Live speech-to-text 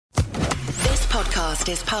podcast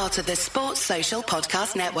is part of the Sports Social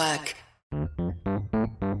Podcast Network. Jones,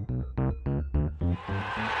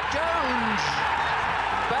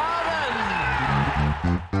 Bowden.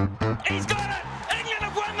 He's got it. England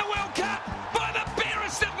have won the World Cup by the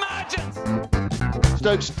barest of margins.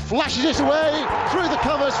 Stokes flashes it away through the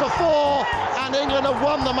covers for 4, and England have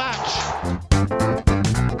won the match.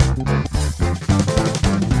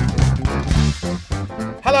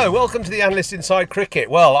 Hello, welcome to the Analyst Inside Cricket.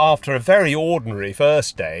 Well, after a very ordinary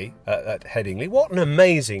first day at Headingley, what an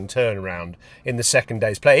amazing turnaround in the second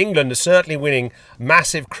day's play. England are certainly winning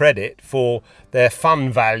massive credit for their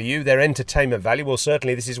fun value, their entertainment value. Well,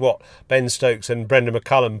 certainly this is what Ben Stokes and Brendan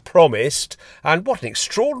McCullum promised. And what an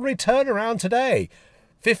extraordinary turnaround today.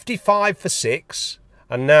 55 for 6,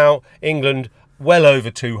 and now England well over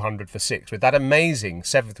 200 for 6 with that amazing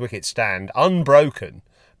 7th wicket stand, unbroken,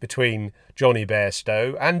 between Johnny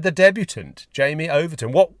Bairstow and the debutant, Jamie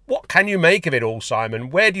Overton. What can you make of it all, Simon?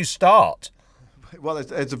 Where do you start? Well,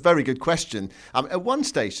 it's a very good question. At one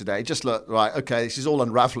stage today, it just looked, right, okay, this is all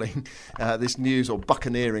unravelling, this new sort of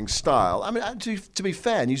buccaneering style. I mean, to be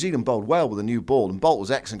fair, New Zealand bowled well with a new ball, and Bolt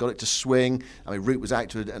was excellent, got it to swing. I mean, Root was out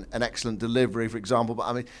to an excellent delivery, for example. But,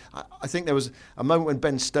 I mean, I think there was a moment when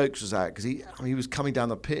Ben Stokes was out, because he was coming down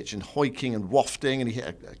the pitch and hoiking and wafting, and he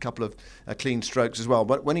hit a couple of clean strokes as well.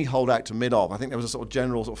 But when he holed out to mid-off, I think there was a sort of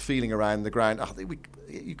general sort of feeling around the ground, I think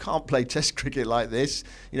you can't play Test cricket like this.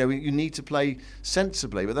 You know, you need to play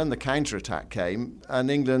sensibly. But then the counter-attack came,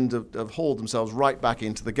 and England have hauled themselves right back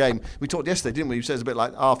into the game. We talked yesterday, didn't we? You said it's a bit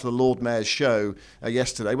like after the Lord Mayor's show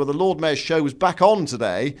yesterday. Well, the Lord Mayor's show was back on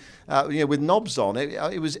today, with knobs on.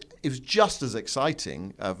 It was just as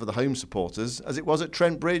exciting for the home supporters as it was at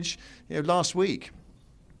Trent Bridge, last week.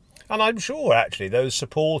 And I'm sure, actually, those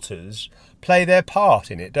supporters play their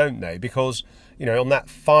part in it, don't they? Because, on that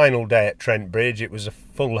final day at Trent Bridge, it was a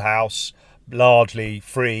full house, largely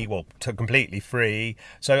free, completely free.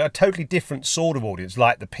 So a totally different sort of audience,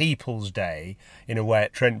 like the People's Day, in a way,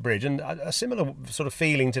 at Trent Bridge. And a similar sort of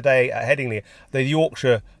feeling today at Headingley. The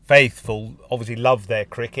Yorkshire faithful obviously love their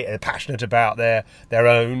cricket, they're passionate about their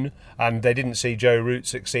own, and they didn't see Joe Root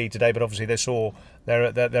succeed today, but obviously they saw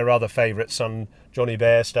their other favourite son, Johnny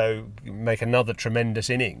Bairstow, make another tremendous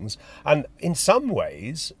innings. And in some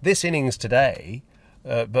ways, this innings today,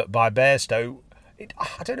 but by Bairstow,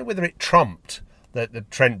 I don't know whether it trumped the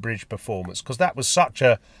Trent Bridge performance, because that was such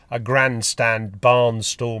a grandstand,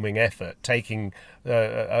 barnstorming effort, taking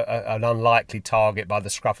an unlikely target by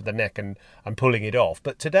the scruff of the neck and pulling it off.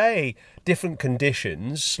 But today, different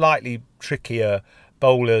conditions, slightly trickier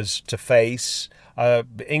bowlers to face,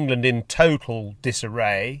 England in total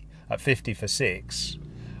disarray at 50 for 6,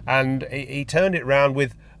 and he turned it round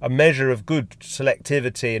with a measure of good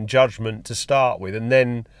selectivity and judgment to start with, and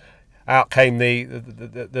then out came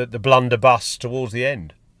the blunderbuss towards the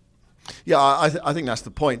end. Yeah, I think that's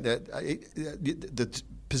the point. That the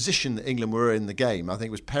position that England were in the game, I think,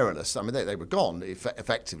 was perilous. I mean, they were gone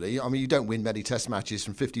effectively. I mean, you don't win many Test matches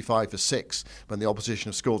from 55 for 6 when the opposition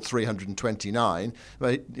have scored 329.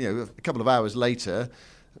 But a couple of hours later,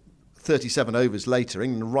 37 overs later,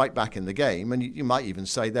 England right back in the game, and you might even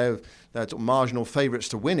say they're sort of marginal favourites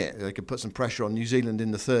to win it. They could put some pressure on New Zealand in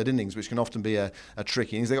the third innings, which can often be a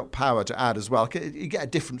tricky innings. They've got power to add as well. You get a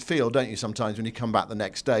different feel, don't you, sometimes when you come back the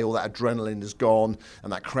next day. All that adrenaline is gone,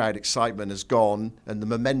 and that crowd excitement has gone, and the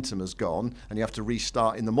momentum has gone, and you have to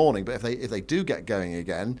restart in the morning. But if they do get going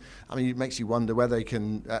again, I mean, it makes you wonder where they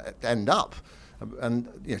can end up. And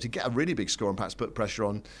to get a really big score and perhaps put pressure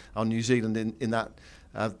on New Zealand in that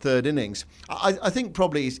third innings. I think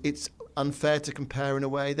probably it's unfair to compare in a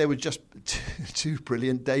way. They were just two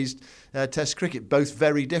brilliant days Test cricket, both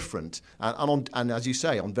very different, and as you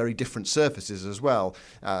say, on very different surfaces as well.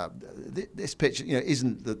 This pitch,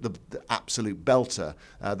 isn't the absolute belter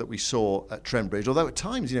that we saw at Trent Bridge. Although at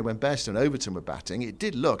times, when Bairstow and Overton were batting, it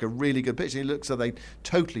did look a really good pitch. It looks like they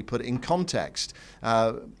totally put it in context,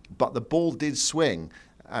 but the ball did swing.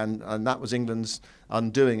 And that was England's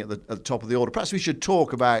undoing at the top of the order. Perhaps we should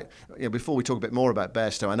talk about, before we talk a bit more about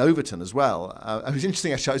Bairstow and Overton as well. It was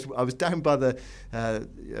interesting, actually. I was down by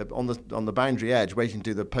on the boundary edge waiting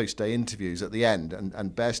to do the post-day interviews at the end,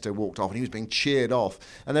 and Bairstow walked off and he was being cheered off.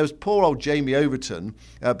 And there was poor old Jamie Overton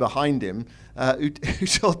behind him, who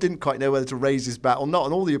sort of didn't quite know whether to raise his bat or not.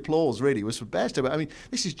 And all the applause really was for Bairstow. But I mean,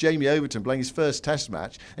 this is Jamie Overton playing his first Test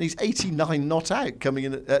match, and he's 89 not out coming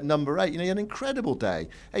in at number 8. An incredible day.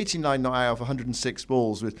 89 not out of 106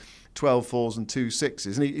 balls with 12 fours and 2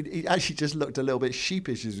 sixes, and he actually just looked a little bit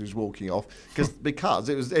sheepish as he was walking off because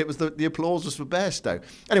it was the applause was for Bairstow.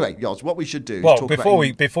 Anyway, Yoz, what we should do is talk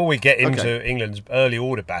before we get into England's early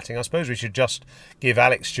order batting, I suppose we should just give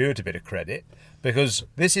Alex Stewart a bit of credit, because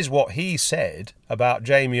this is what he said about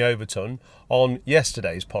Jamie Overton on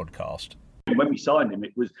yesterday's podcast. When we signed him,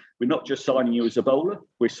 we're not just signing you as a bowler,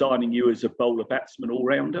 we're signing you as a bowler, batsman,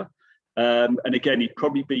 all-rounder. And again,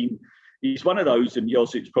 he's one of those, and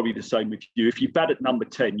Yoz, it's probably the same with you. If you bat at number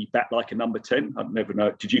 10, you bat like a number 10. I never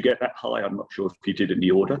know. Did you get that high? I'm not sure if you did in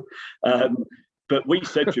the order. But we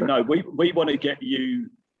said to him, no, we want to get you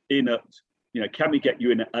in at, can we get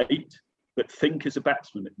you in at 8? But think as a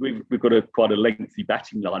batsman. We've got quite a lengthy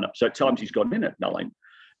batting lineup. So at times he's gone in at 9.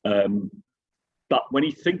 But when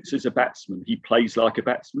he thinks as a batsman, he plays like a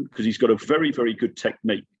batsman because he's got a very, very good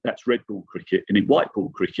technique. That's red ball cricket. And in white ball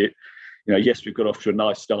cricket, yes, we've got off to a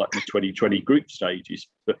nice start in the 2020 group stages,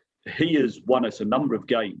 but he has won us a number of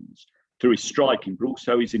games through his striking, but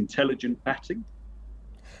also his intelligent batting.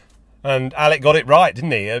 And Alec got it right,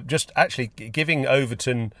 didn't he? Just actually giving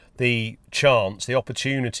Overton the chance, the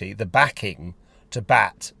opportunity, the backing to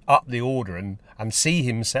bat up the order and see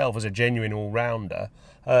himself as a genuine all-rounder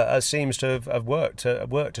seems to have worked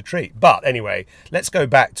a treat. But anyway, let's go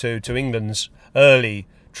back to England's early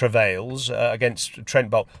travails against Trent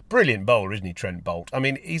Boult. Brilliant bowler, isn't he, Trent Boult? I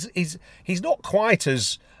mean, he's not quite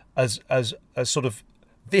as sort of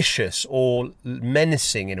vicious or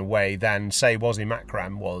menacing in a way than, say, Wasim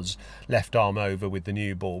Akram was left arm over with the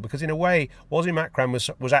new ball, because in a way Wasim Akram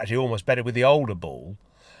was actually almost better with the older ball.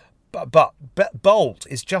 But Boult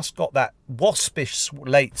has just got that waspish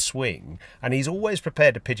late swing, and he's always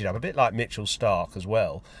prepared to pitch it up, a bit like Mitchell Starc as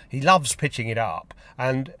well. He loves pitching it up,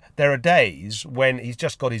 and there are days when he's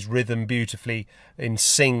just got his rhythm beautifully in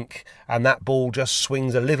sync, and that ball just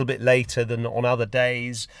swings a little bit later than on other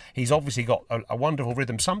days. He's obviously got a wonderful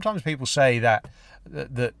rhythm. Sometimes people say that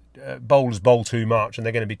bowlers bowl too much and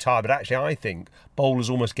they're going to be tired, but actually I think bowlers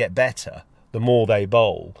almost get better the more they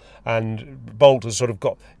bowl, and Boult has sort of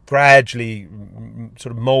got gradually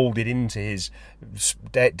sort of moulded into his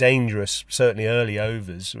dangerous, certainly early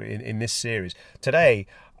overs in this series. Today,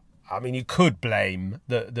 I mean, you could blame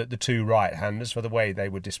the two right-handers for the way they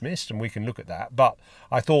were dismissed, and we can look at that, but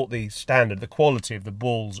I thought the quality of the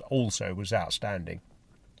balls also was outstanding.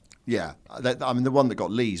 Yeah, I mean, the one that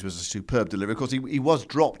got Lees was a superb delivery. Of course, he was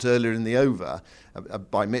dropped earlier in the over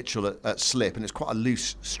by Mitchell at slip, and it's quite a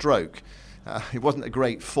loose stroke. It wasn't a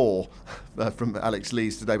great four from Alex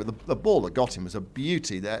Lees today, but the ball that got him was a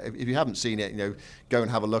beauty. If you haven't seen it, go and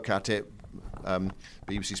have a look at it.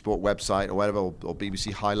 BBC Sport website or whatever, or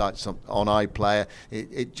BBC highlights on iPlayer.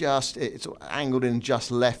 It sort of angled in, just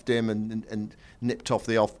left him and nipped off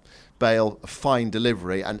the off bail. A fine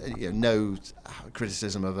delivery, and no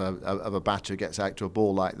criticism of a batter who gets out to a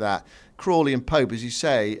ball like that. Crawley and Pope, as you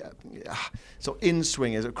say, so in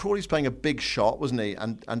swingers. Crawley's playing a big shot, wasn't he?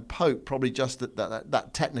 And Pope probably just that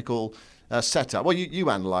technical setup. Well, you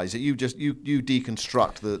analyse it. You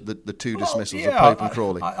deconstruct the two dismissals of Pope and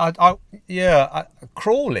Crawley.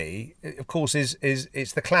 Crawley, of course, is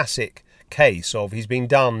it's the classic case of he's been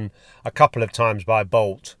done a couple of times by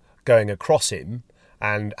Boult going across him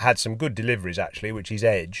and had some good deliveries actually, which he's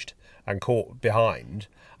edged and caught behind.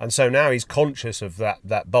 And so now he's conscious of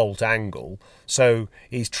that Boult angle. So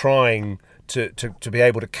he's trying to be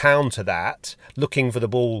able to counter that, looking for the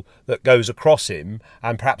ball that goes across him,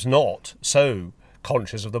 and perhaps not so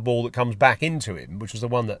conscious of the ball that comes back into him, which was the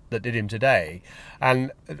one that did him today.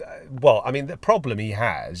 And, well, I mean, the problem he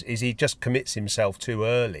has is he just commits himself too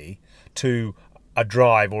early to a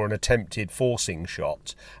drive or an attempted forcing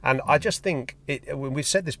shot, and I just think we've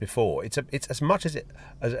said this before. It's as much as it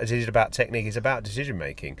is about technique. It's about decision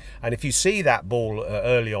making. And if you see that ball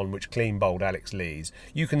early on, which clean bowled Alex Lees,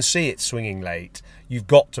 you can see it swinging late. You've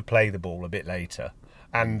got to play the ball a bit later,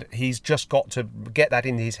 and he's just got to get that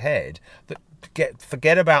in his head.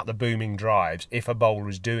 Forget about the booming drives if a bowler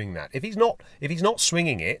is doing that. If he's not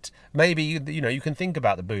swinging it, maybe you can think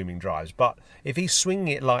about the booming drives. But if he's swinging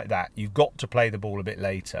it like that, you've got to play the ball a bit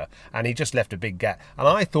later. And he just left a big gap. And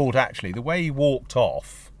I thought actually the way he walked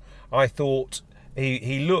off, I thought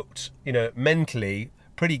he looked mentally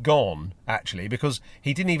pretty gone actually, because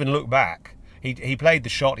he didn't even look back. He played the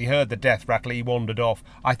shot, he heard the death rattle, he wandered off.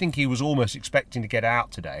 I think he was almost expecting to get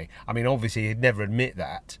out today. I mean, obviously he'd never admit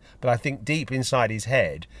that, but I think deep inside his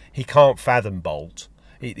head, he can't fathom Boult.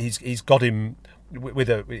 He's got him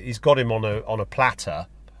on a platter,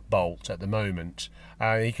 Boult, at the moment.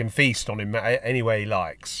 He can feast on him any way he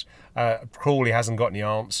likes. Crawley hasn't got any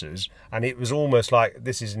answers, and it was almost like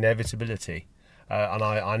this is inevitability. and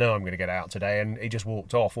I know I'm going to get out today, and he just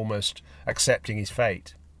walked off, almost accepting his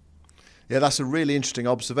fate. Yeah, that's a really interesting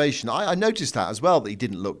observation. I noticed that as well, that he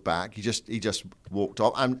didn't look back. He just walked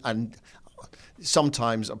off. And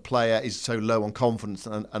sometimes a player is so low on confidence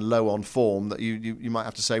and low on form that you might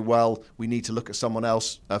have to say, well, we need to look at someone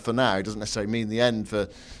else for now. It doesn't necessarily mean the end for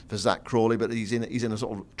Zach Crawley, but he's in a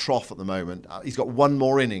sort of trough at the moment. He's got one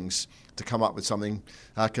more innings to come up with something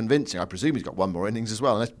convincing. I presume he's got one more innings as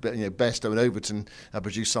well. Unless Bairstow and Overton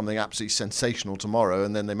produce something absolutely sensational tomorrow,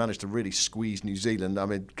 and then they manage to really squeeze New Zealand. I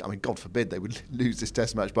mean, God forbid they would lose this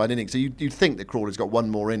Test match by an innings. So you'd think that Crawley's got one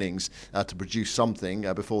more innings to produce something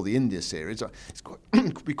before the India series. It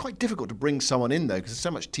could be quite difficult to bring someone in though, because there's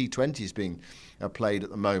so much T20 is being played at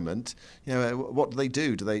the moment. What do they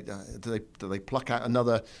do? Do they pluck out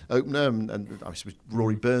another opener? And I suppose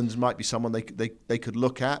Rory Burns might be someone they could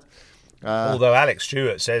look at. Although Alex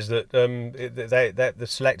Stewart says that the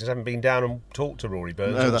selectors haven't been down and talked to Rory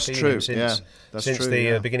Burns. No, that's true. Since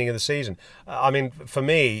the beginning of the season. I mean, for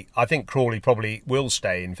me, I think Crawley probably will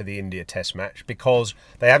stay in for the India Test match because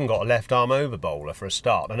they haven't got a left arm over bowler for a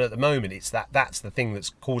start, and at the moment it's that's the thing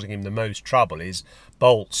that's causing him the most trouble is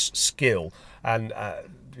Bolt's skill. And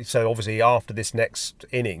so obviously after this next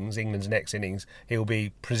innings, England's next innings, he'll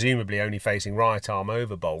be presumably only facing right arm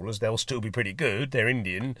over bowlers. They'll still be pretty good. They're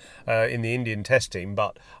Indian in the Indian Test team,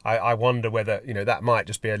 but I wonder whether that might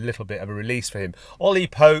just be a little bit of a release for him. Ollie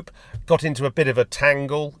Pope got into a bit of a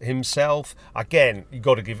tangle himself. Again, you've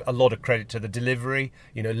got to give a lot of credit to the delivery.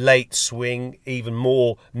 Late swing, even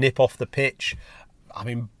more nip off the pitch. I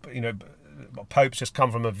mean, Pope's just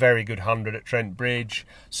come from a very good 100 at Trent Bridge,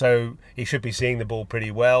 so he should be seeing the ball pretty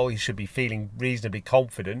well. He should be feeling reasonably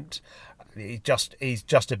confident. He's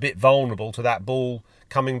just a bit vulnerable to that ball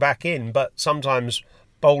coming back in, but sometimes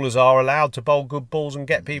bowlers are allowed to bowl good balls and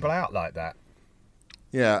get people out like that.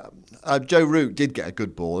 Yeah, Joe Root did get a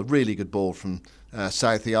good ball, a really good ball from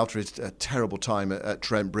Southey after his terrible time at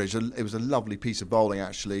Trent Bridge. It was a lovely piece of bowling,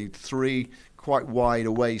 actually. 3 quite wide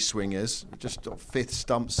away swingers, just fifth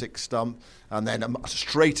stump, sixth stump, and then a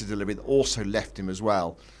straighter delivery that also left him as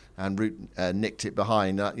well. And Root nicked it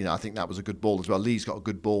behind. I think that was a good ball as well. Lee's got a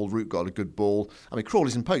good ball. Root got a good ball. I mean,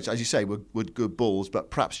 Crawley's and Pokes, as you say, were good balls,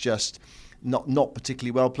 but perhaps just not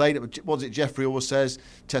particularly well played. What was it Jeffrey always says?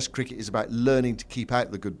 Test cricket is about learning to keep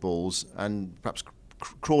out the good balls, and perhaps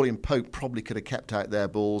Crawley and Pope probably could have kept out their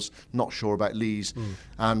balls. Not sure about Lee's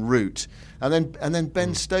and Root. And then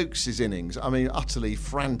Ben Stokes' innings. I mean, utterly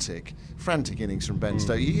frantic innings from Ben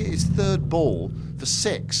Stokes. His third ball for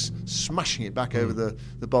 6, smashing it back over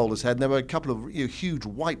the bowler's head. And there were a couple of huge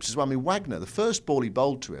wipes as well. I mean, Wagner, the first ball he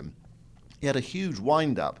bowled to him, he had a huge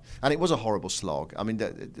wind-up, and it was a horrible slog. I mean,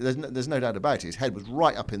 there's no doubt about it. His head was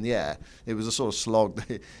right up in the air. It was a sort of slog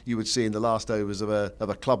that you would see in the last overs of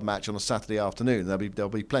a club match on a Saturday afternoon. There'll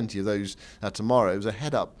be plenty of those tomorrow. It was a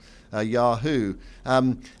head-up Yahoo.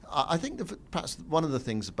 I think that perhaps one of the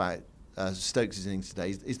things about Stokes' innings today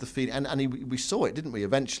is the feeling, and we saw it, didn't we,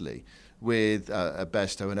 eventually, with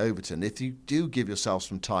Bairstow and Overton. If you do give yourself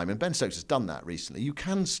some time, and Ben Stokes has done that recently, you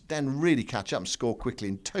can then really catch up and score quickly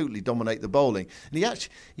and totally dominate the bowling. And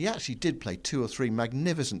he actually did play 2 or 3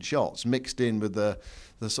 magnificent shots mixed in with the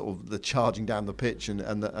sort of the charging down the pitch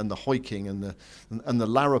and the hoiking and the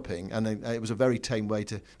larruping, and it was a very tame way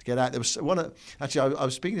to get out. There was I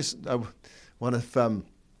was speaking to one of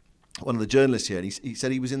the journalists here, and he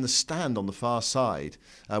said he was in the stand on the far side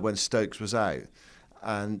when Stokes was out.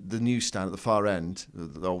 And the news stand at the far end,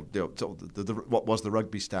 what was the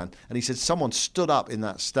rugby stand, and he said someone stood up in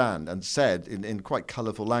that stand and said in quite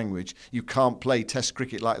colourful language, "You can't play Test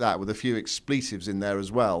cricket like that," with a few expletives in there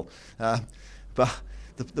as well. But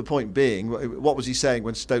the point being, what was he saying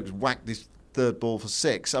when Stokes whacked his third ball for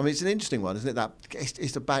 6? I mean, it's an interesting one, isn't it? That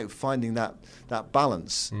it's about finding that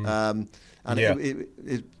balance. And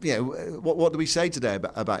what do we say today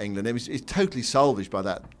about England? It's totally salvaged by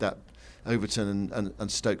that Overton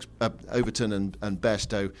and Stokes, Overton and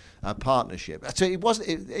Bairstow partnership. So it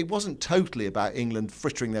wasn't totally about England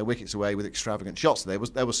frittering their wickets away with extravagant shots. There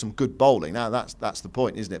was some good bowling. Now that's the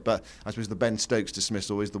point, isn't it? But I suppose the Ben Stokes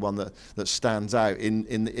dismissal is the one that stands out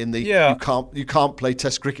in the you can't play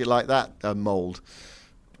Test cricket like that mould.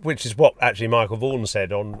 Which is what actually Michael Vaughan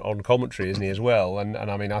said on commentary, isn't he, as well? And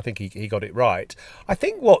I mean, I think he got it right. I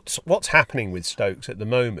think what's happening with Stokes at the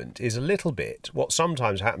moment is a little bit what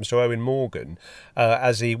sometimes happens to Owen Morgan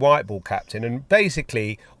as the white ball captain. And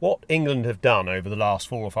basically, what England have done over the last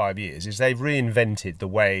 4 or 5 years is they've reinvented the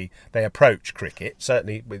way they approach cricket.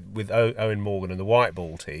 Certainly with Owen Morgan and the white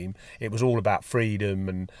ball team, it was all about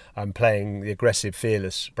freedom and playing the aggressive,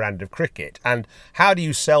 fearless brand of cricket. And how do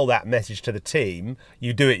you sell that message to the team?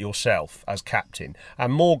 You do it yourself as captain.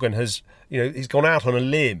 And Morgan has, he's gone out on a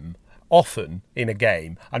limb often in a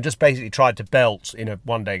game and just basically tried to belt in a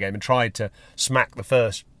one-day game and tried to smack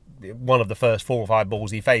one of the first 4 or 5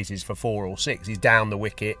 balls he faces for 4 or 6. He's down the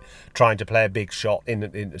wicket trying to play a big shot in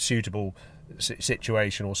a suitable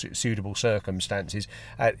situation or suitable circumstances.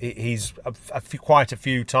 He's quite a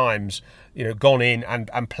few times gone in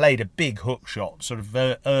and played a big hook shot sort of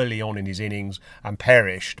early on in his innings and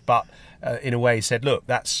perished, but in a way said, look,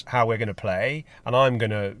 that's how we're going to play, and I'm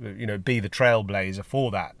going to be the trailblazer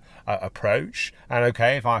for that approach, and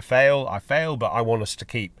okay, if I fail, but I want us to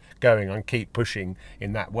keep going and keep pushing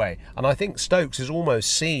in that way. And I think Stokes has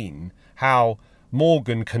almost seen how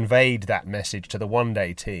Morgan conveyed that message to the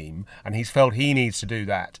one-day team, and he's felt he needs to do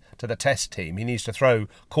that to the test team. He needs to throw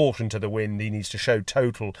caution to the wind. He needs to show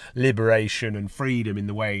total liberation and freedom in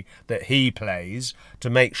the way that he plays to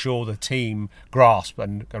make sure the team grasp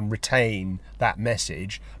and retain that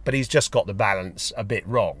message. But he's just got the balance a bit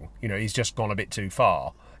wrong. He's just gone a bit too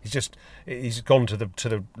far. He's gone to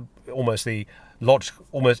the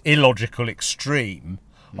almost illogical extreme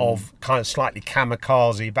of kind of slightly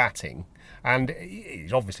kamikaze batting. And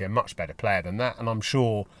he's obviously a much better player than that, and I'm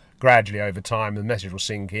sure gradually over time the message will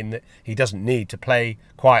sink in that he doesn't need to play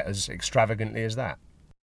quite as extravagantly as that.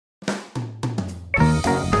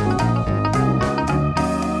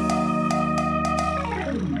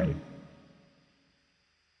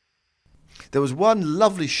 There was one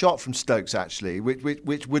lovely shot from Stokes, actually,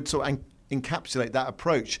 which would sort of encapsulate that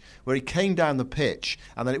approach, where he came down the pitch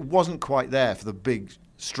and then it wasn't quite there for the big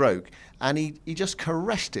stroke, and he just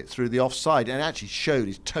caressed it through the offside and actually showed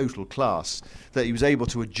his total class, that he was able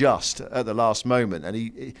to adjust at the last moment, and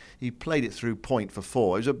he played it through point for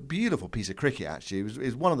 4. It was a beautiful piece of cricket, actually. It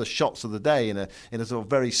was one of the shots of the day in a sort of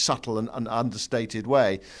very subtle and understated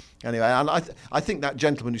way. Anyway, and I think that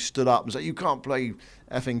gentleman who stood up and said, "You can't play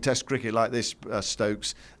effing Test cricket like this,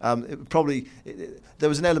 Stokes," there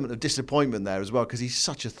was an element of disappointment there as well, because he's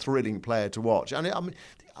such a thrilling player to watch. And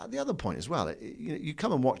the other point as well, you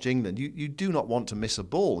come and watch England, you do not want to miss a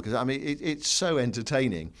ball, because it's so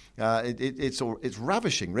entertaining. It's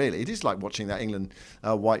ravishing, really. It is like watching that England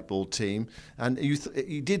white ball team, and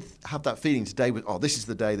you did have that feeling today with, this is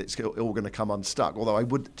the day that's all going to come unstuck. Although I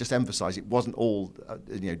would just emphasise it wasn't all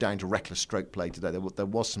down to reckless stroke play today. There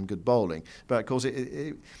was some good bowling, but of course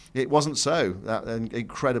it wasn't so. That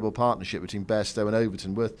incredible partnership between Bairstow and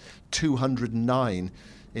Overton, worth 209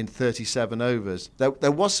 in 37 overs.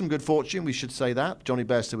 There was some good fortune, we should say that. Johnny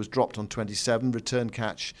Bairstow was dropped on 27, return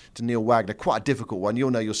catch to Neil Wagner. Quite a difficult one.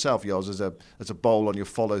 You'll know yourself, Yoz, as a bowl on your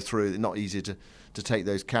follow through. Not easy to take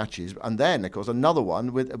those catches. And then, of course, another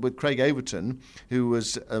one with Craig Overton, who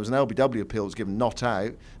was an LBW appeal was given not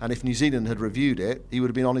out, and if New Zealand had reviewed it, he would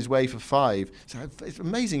have been on his way for 5. So it's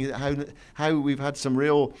amazing how we've had some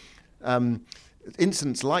real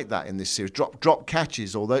incidents like that in this series, drop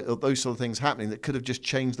catches or those sort of things happening that could have just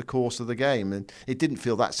changed the course of the game. And it didn't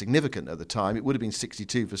feel that significant at the time. It would have been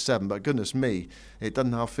 62 for 7, but goodness me, it doesn't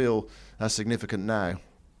now feel as significant now.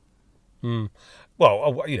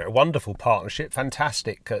 Well, wonderful partnership,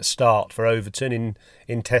 fantastic start for Overton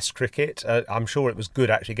in Test cricket. I'm sure it was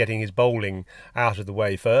good actually getting his bowling out of the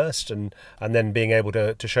way first, and then being able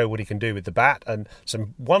to show what he can do with the bat, and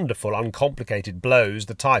some wonderful, uncomplicated blows,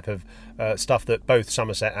 the type of stuff that both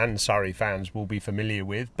Somerset and Surrey fans will be familiar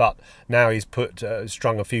with. But now he's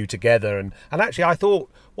strung a few together, and actually I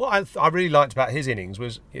thought what I really liked about his innings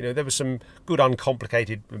was, there was some good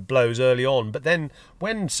uncomplicated blows early on, but then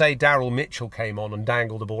when, say, Daryl Mitchell came on and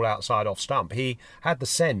dangled the ball outside off stump, he had the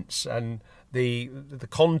sense and the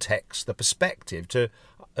context, the perspective to,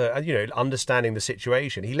 understanding the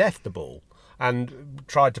situation. He left the ball and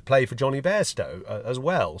tried to play for Johnny Bairstow as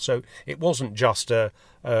well. So it wasn't just a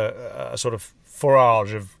sort of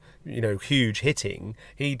forage of huge hitting.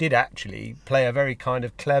 He did actually play a very kind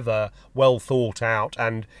of clever, well thought out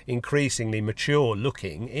and increasingly mature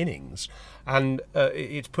looking innings, and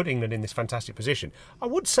it's put England in this fantastic position. I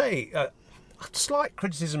would say a slight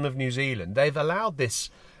criticism of New Zealand. They've allowed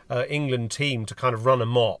this England team to kind of run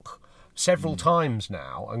amok several times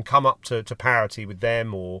now and come up to parity with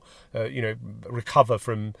them, or recover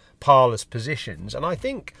from parlous positions, and I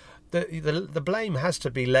think the blame has to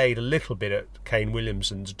be laid a little bit at Kane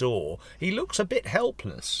Williamson's door. He looks a bit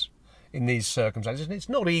helpless in these circumstances, and it's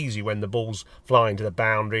not easy when the ball's flying to the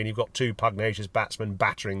boundary and you've got two pugnacious batsmen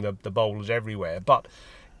battering the bowlers everywhere. But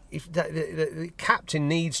if the captain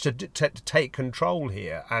needs to take control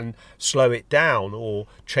here and slow it down, or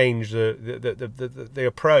change the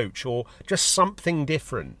approach, or just something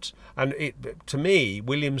different. And to me,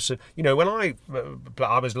 Williamson, when I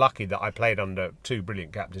was lucky that I played under two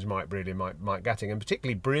brilliant captains, Mike Brearley and Mike Gatting, and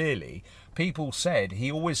particularly Brearley, people said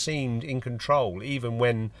he always seemed in control, even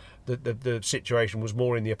when the situation was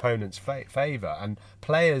more in the opponent's favour, and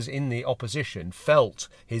players in the opposition felt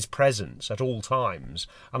his presence at all times.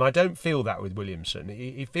 And I don't feel that with Williamson.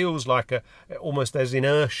 He feels like almost there's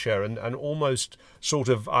inertia and almost sort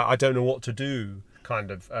of I don't know what to do kind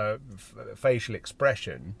of facial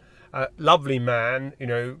expression. Lovely man,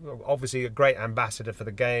 obviously a great ambassador for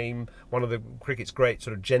the game, one of the cricket's great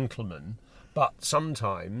sort of gentlemen, but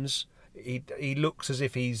sometimes he looks as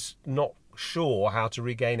if he's not sure how to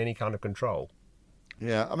regain any kind of control.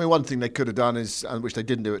 Yeah, I mean, one thing they could have done is, and which they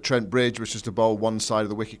didn't do at Trent Bridge, was just to bowl one side of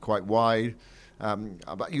the wicket quite wide.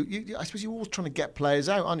 But I suppose you're always trying to get players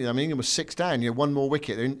out, aren't you? I mean, England was 6 down. One more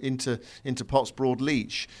wicket into Potts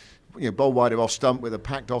Broad-Leach. Bowl wide of off stump with a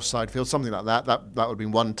packed offside field, something like that. That would have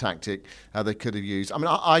been one tactic they could have used. I mean,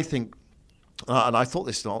 I think, and I thought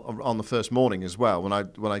this on the first morning as well, when I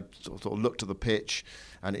sort of looked at the pitch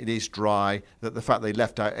and it is dry, that the fact they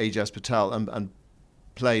left out Ajaz Patel and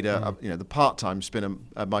played the part-time spinner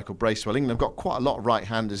Michael Bracewell. England have got quite a lot of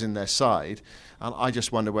right-handers in their side, and I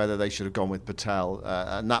just wonder whether they should have gone with Patel,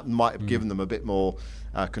 and that might have given them a bit more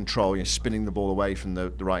control, spinning the ball away from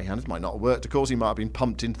the right hand. It might not have worked, of course. He might have been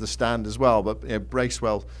pumped into the stand as well, but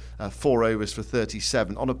Bracewell 4 overs for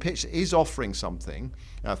 37 on a pitch that is offering something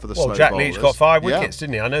for the slow bowlers. Jack Leach got 5 wickets,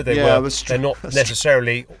 didn't he? I know they're not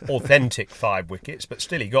necessarily authentic 5 wickets, but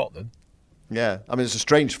still he got them. Yeah, I mean, it's a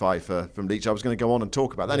strange 5 from Leach. I was going to go on and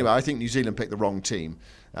talk about that. Anyway, I think New Zealand picked the wrong team.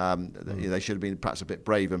 They should have been perhaps a bit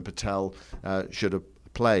brave, and Patel should have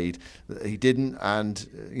played. He didn't, and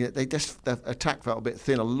their attack felt a bit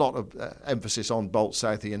thin. A lot of emphasis on Bolt,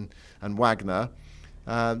 Southey and Wagner.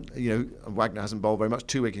 Wagner hasn't bowled very much.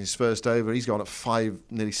 2 wickets his first over. He's gone at 5,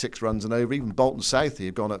 nearly 6 runs and over. Even Bolt and Southey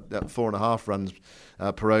have gone at 4.5 runs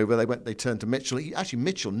per over. They turned to Mitchell.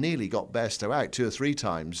 Mitchell nearly got Bairstow out 2 or 3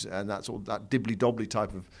 times, and that's all that dibbly-dobbly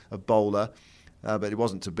type of bowler, but it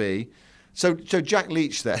wasn't to be. So Jack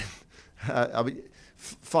Leach then,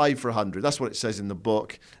 5 for 100. That's what it says in the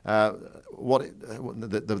book. The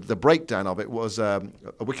breakdown of it was a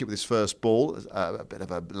wicket with his first ball, a bit of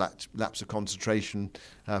a lapse of concentration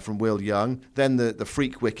from Will Young, then the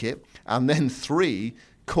freak wicket, and then 3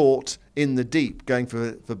 caught in the deep, going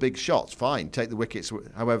for big shots. Fine, take the wickets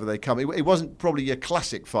however they come. It wasn't probably a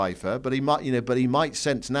classic fifer, but he might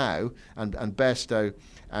sense now, and Bairstow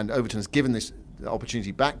and Overton's given this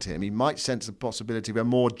opportunity back to him, he might sense the possibility of a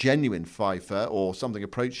more genuine fifer or something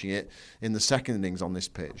approaching it in the second innings on this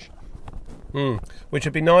pitch. Which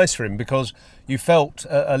would be nice for him, because you felt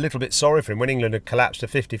a little bit sorry for him when England had collapsed to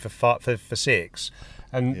 50 for 6,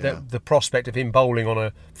 and the prospect of him bowling on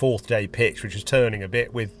a 4th day pitch, which was turning a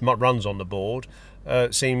bit with runs on the board,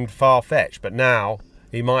 seemed far-fetched. But now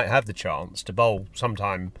he might have the chance to bowl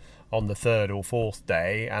sometime on the 3rd or 4th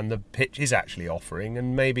day, and the pitch is actually offering,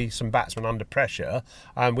 and maybe some batsmen under pressure,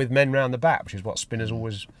 with men round the bat, which is what spinners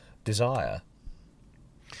always desire.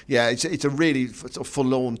 Yeah, it's a really sort of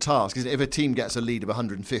forlorn task. If a team gets a lead of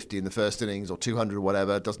 150 in the first innings or 200 or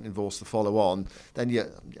whatever, doesn't enforce the follow-on, then you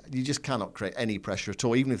just cannot create any pressure at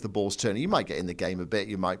all. Even if the ball's turning, you might get in the game a bit.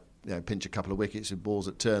 You might pinch a couple of wickets with balls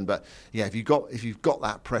at turn. But yeah, if you've got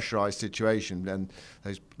that pressurised situation and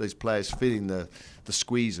those players feeling the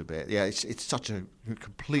squeeze a bit, it's such a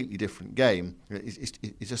completely different game. It's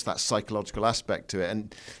just that psychological aspect to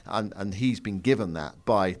it, and he's been given that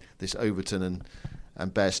by this Overton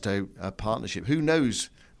and Bairstow partnership. Who knows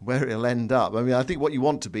where it'll end up? I mean, I think what you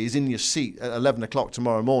want to be is in your seat at 11 o'clock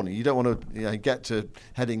tomorrow morning. You don't want to get to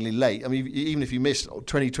Headingley late. I mean, even if you missed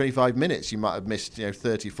 20, 25 minutes, you might have missed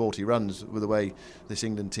 30, 40 runs with the way this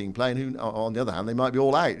England team play. And who, on the other hand, they might be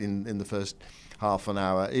all out in the first half an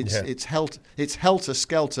hour. It's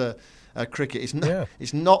helter-skelter cricket.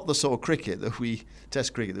 It's not the sort of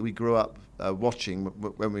Test cricket that we grew up watching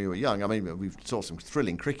when we were young. I mean, we've saw some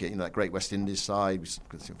thrilling cricket. That great West Indies side, we've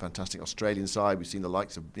got some fantastic Australian side. We've seen the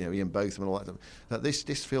likes of Ian Botham and all that. But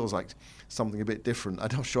this feels like something a bit different. I'm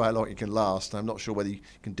not sure how long it can last. I'm not sure whether you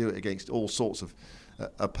can do it against all sorts of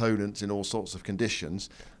opponents in all sorts of conditions.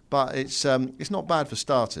 But it's not bad for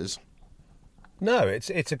starters. No, it's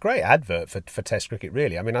a great advert for Test cricket,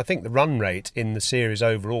 really. I mean, I think the run rate in the series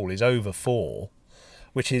overall is over 4,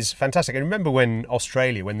 which is fantastic. And remember when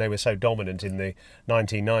Australia, when they were so dominant in the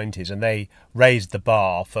 1990s, and they raised the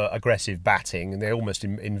bar for aggressive batting, and they almost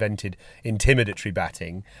invented intimidatory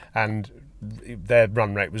batting, and their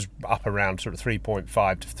run rate was up around sort of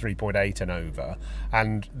 3.5 to 3.8 and over,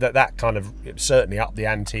 and that kind of certainly upped the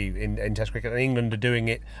ante in Test cricket. And England are doing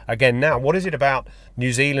it again now. What is it about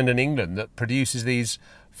New Zealand and England that produces these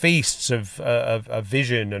feasts of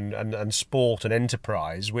vision and sport and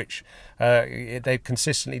enterprise, which they've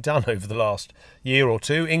consistently done over the last year or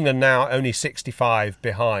two? England now only 65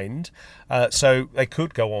 behind, so they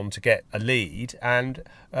could go on to get a lead, and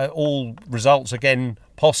all results again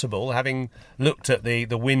possible, having looked at the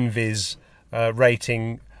WinViz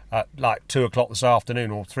rating at like 2 o'clock this afternoon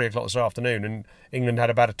or 3 o'clock this afternoon, and England had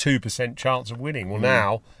about a 2% chance of winning. Well,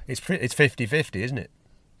 now it's 50-50, isn't it?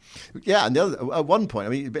 Yeah, and at one point, I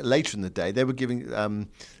mean, a bit later in the day, they were giving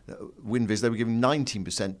WinViz, they were giving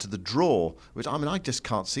 19% to the draw, which, I mean, I just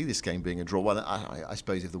can't see this game being a draw. Well, I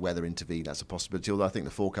suppose if the weather intervened, that's a possibility, although I think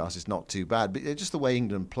the forecast is not too bad. But just the way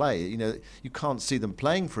England play, you can't see them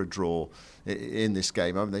playing for a draw in this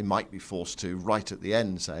game. I mean, they might be forced to right at the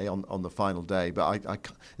end, say, on the final day. But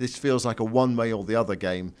this feels like a one-way or the other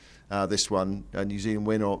game. This one, a New Zealand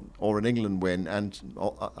win or an England win, and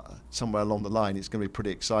somewhere along the line it's going to be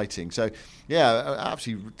pretty exciting. So, yeah,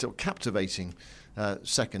 absolutely captivating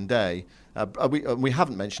second day. We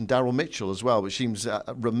haven't mentioned Daryl Mitchell as well, which seems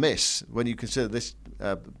remiss when you consider this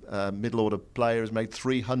middle-order player has made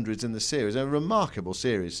 300s in the series. A remarkable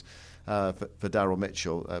series for Daryl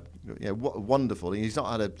Mitchell. Wonderful. He's not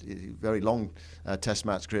had a very long Test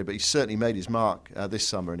match career, but he's certainly made his mark this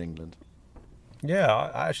summer in England. Yeah,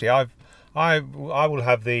 actually, I will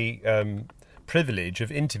have the privilege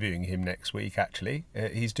of interviewing him next week. Actually,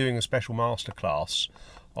 he's doing a special masterclass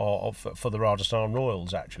for the Rajasthan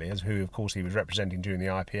Royals, actually, who of course he was representing during the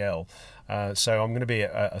IPL. So I'm going to be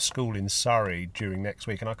at a school in Surrey during next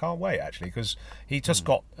week, and I can't wait actually, because he's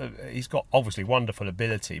got obviously wonderful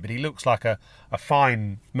ability, but he looks like a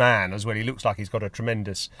fine man as well. He looks like he's got a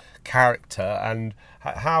tremendous character, and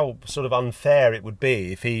how sort of unfair it would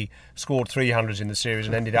be if he scored 300s in the series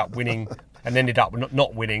and ended up winning. And ended up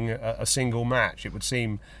not winning a single match. It would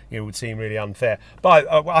seem really unfair.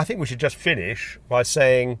 But I think we should just finish by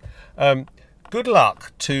saying good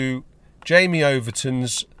luck to Jamie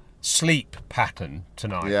Overton's sleep pattern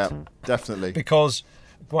tonight. Yeah, definitely. Because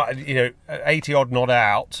 80 odd not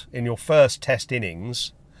out in your first Test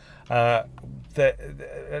innings. An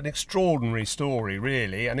extraordinary story,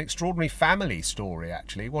 really, an extraordinary family story,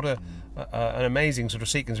 actually. What an amazing sort of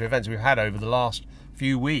sequence of events we've had over the last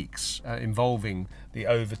few weeks involving the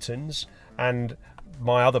Overtons. And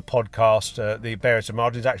my other podcast, The Barriers of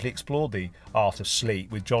Margins, actually explored the art of sleep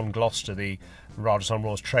with John Gloucester, the Rajasthan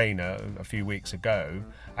Royals trainer, a few weeks ago,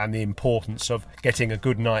 and the importance of getting a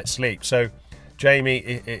good night's sleep. So, Jamie,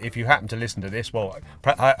 if you happen to listen to this, well,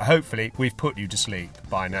 hopefully we've put you to sleep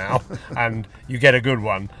by now, and you get a good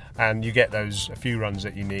one, and you get those a few runs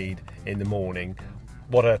that you need in the morning.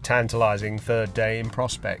 What a tantalising third day in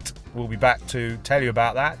prospect. We'll be back to tell you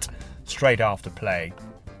about that straight after play.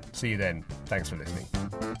 See you then. Thanks for listening.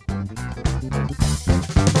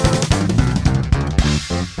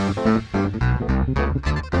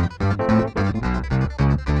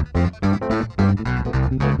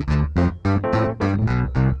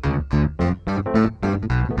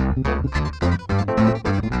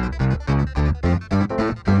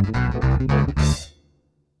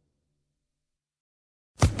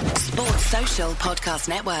 Sports Social Podcast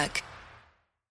Network.